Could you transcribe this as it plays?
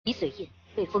洗髓印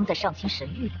被封在上清神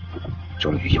域里。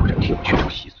终于有人替我去找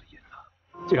洗髓印了。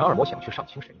既然二魔想去上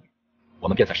清神域，我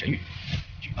们便在神域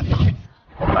举办大会。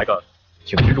来个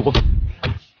请君入瓮。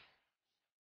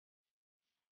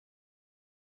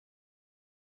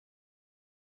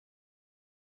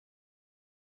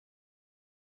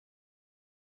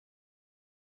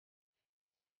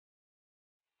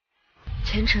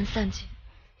前尘散尽，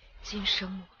今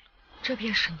生陌路，这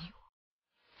便是你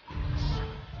我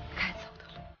该走的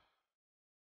路。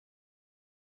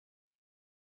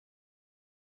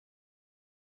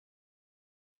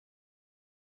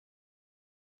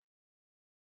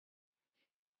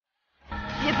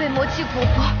别被魔气蛊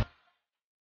惑。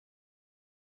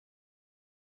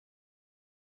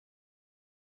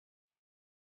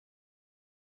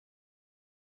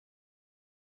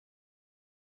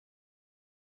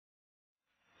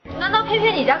难道偏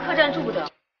偏你家客栈住不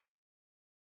得？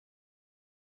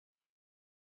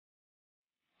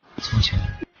从前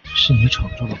是你闯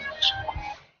入了我的生活，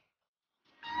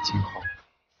今后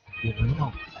也轮到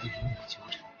我来与你纠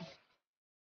缠。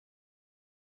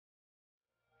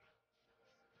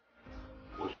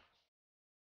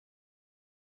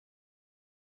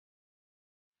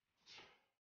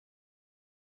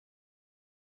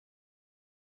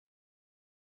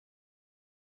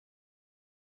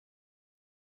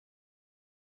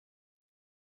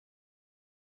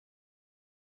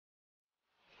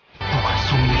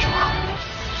终于如何？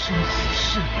生死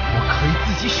事我可以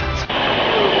自己选择。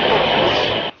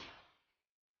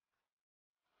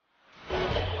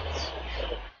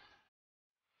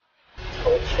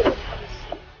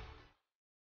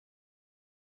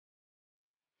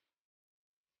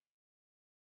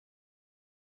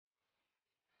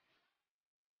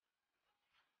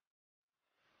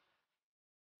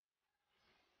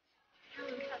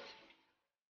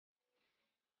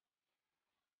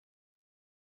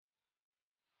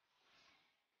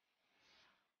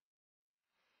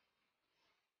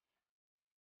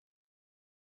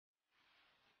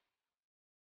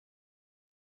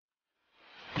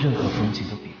任何风景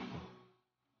都比不过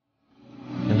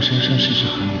能生生世世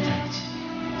和你在一起。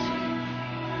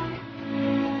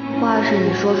话是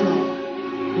你说说，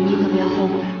你可别后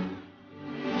悔。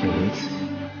有为此，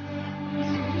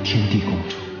天地共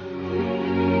主，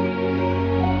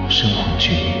生魂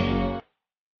绝域。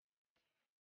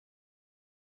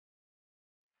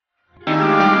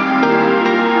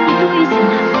你终于醒了。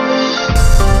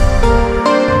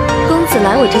公子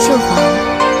来我这绣坊，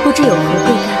不知有何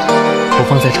贵干？我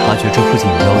方在察觉这附近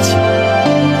有妖气，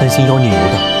担心妖孽游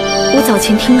荡。我早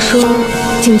前听说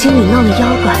景经里闹了妖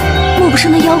怪，莫不是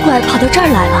那妖怪跑到这儿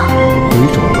来了？有一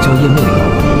种叫夜魅的妖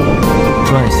怪，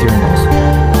专爱袭人脑髓。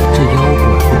这妖怪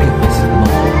会变换形貌，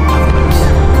还会流血。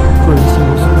若人心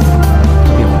有所动，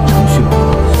便会成血鬼。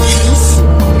谁喜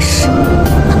欢的生物，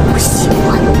他不喜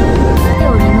欢。没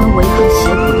有人能违抗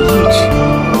邪蛊的意志，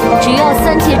只要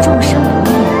三界众生不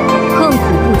灭，恨苦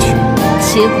不绝，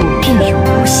邪蛊必永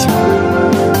不消。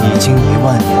已经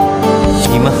10000年，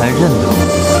你们还认得我？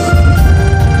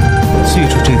记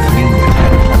住这副令人，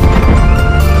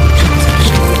这才是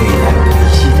未来唯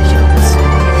一的样子。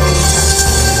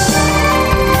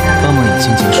噩梦已经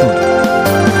结束了，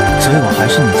所以我还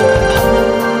是你最害怕的。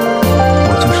我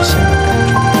就是仙人当中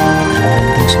人人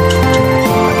都想出征的后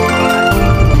来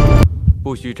的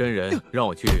不须真人让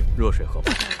我去热水河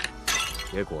畔，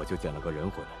结果就捡了个人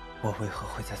回来。我为何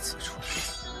会在此处？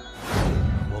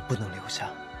我不能留下，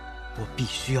我必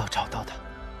须要找到他。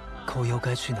可我又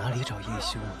该去哪里找叶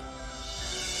修呢？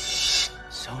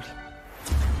萧凌，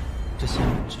这仙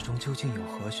人之中究竟有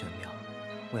何玄妙？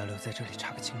我要留在这里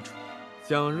查个清楚。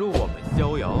想入我们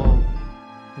逍遥，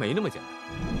没那么简单。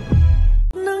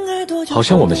好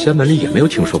像我们仙门里也没有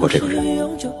听说过这个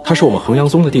人，他是我们衡阳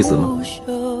宗的弟子吗？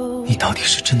你到底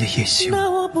是真的叶修，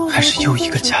还是又一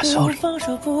个假萧凌？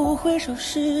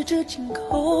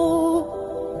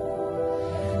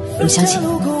你相信？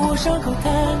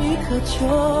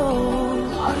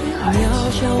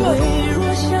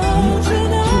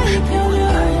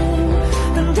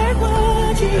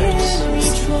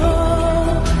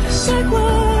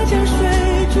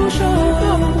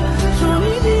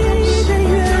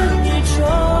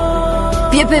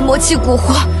别被魔气蛊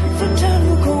惑。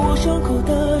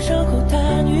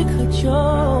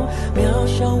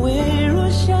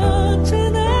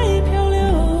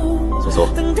苏苏，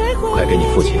快给你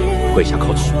父亲跪下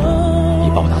叩头，以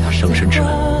报答他生身之恩。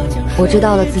我知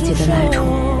道了自己的来处，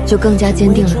就更加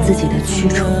坚定了自己的去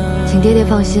处。请爹爹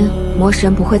放心，魔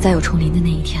神不会再有重临的那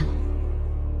一天了。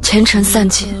前尘散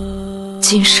尽，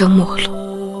今生陌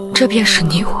路，这便是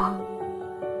你我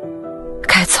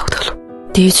该走的路。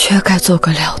的确该做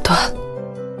个了断。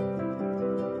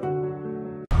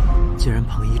既然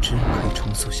庞一之可以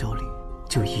重塑萧凌，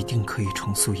就一定可以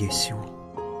重塑叶希雾。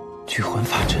聚魂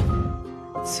法阵，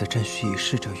此阵需以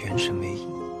逝者元神为引，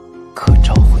可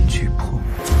招魂聚魄。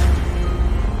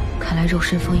看来肉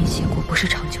身封印邪果不是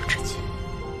长久之计，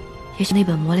也许那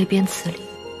本魔雷编词里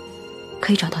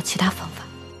可以找到其他方法。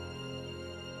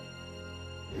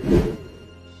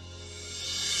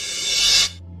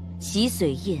洗髓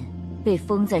印被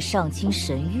封在上清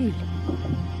神域里。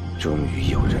终于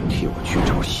有人替我去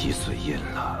找洗髓印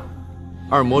了。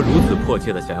二魔如此迫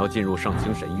切地想要进入上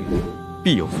清神域，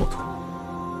必有所图。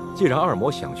既然二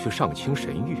魔想去上清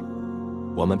神域，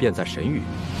我们便在神域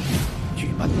举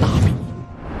办大比。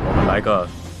我们来个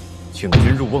请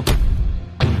君入瓮。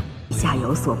下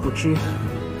有所不知，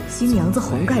新娘子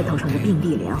红盖头上的并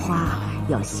蒂莲花，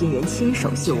要新人亲手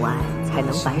绣完，才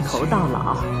能白头到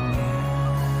老。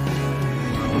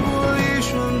我一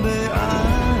瞬被爱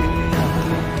染，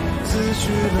自去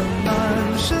了满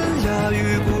身雅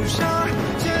与不杀，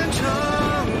虔诚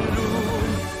如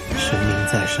神明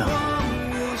在上，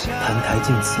澹台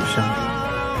燼此生，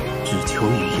只求与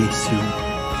叶希雾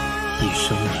一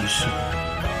生一世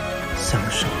相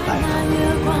守白头。月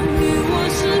光与我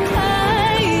是铠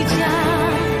甲，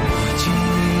经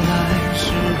历来世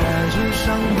带着伤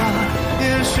疤，也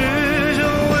试着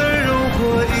温柔活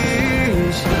一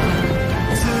下，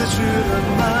辞去了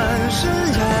满身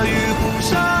雅与不杀，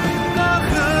那恨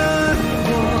我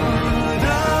的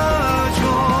钟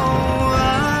爱。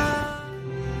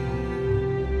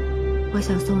我想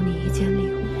送你一件礼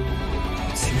物。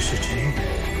青石之玉。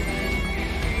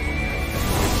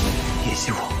叶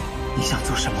希雾，你想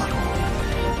做什么？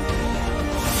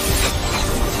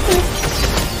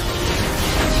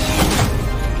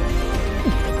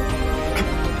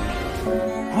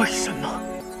为什么？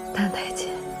澹台燼，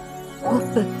我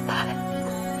本来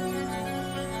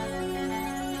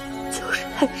就是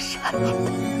来杀你的。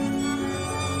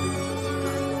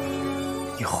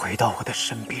你回到我的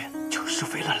身边，就是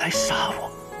为了来杀我。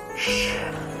是。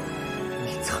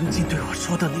你曾经对我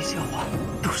说的那些话，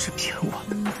都是骗我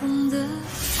的。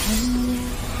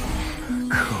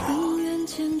可我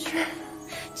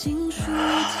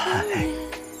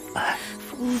爱。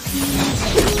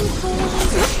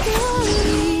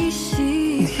你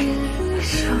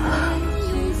是吗？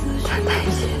澹台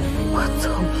燼，我从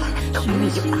来都没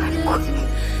有爱过你。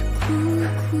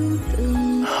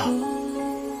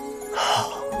好，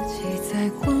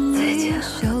再见了，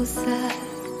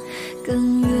澹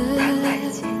台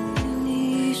燼。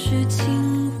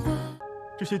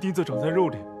这些钉子长在肉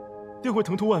里，定会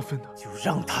疼痛万分的。就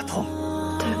让它痛。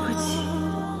对不起，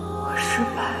我失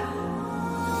败了。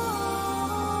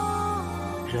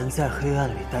人在黑暗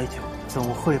里待久，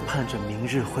总会盼着明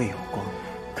日会有光。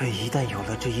可一旦有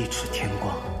了这一尺天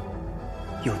光，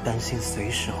又担心随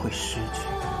时会失去。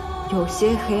有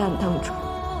些黑暗当中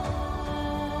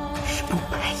是不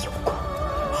配有光。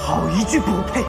好一句不配！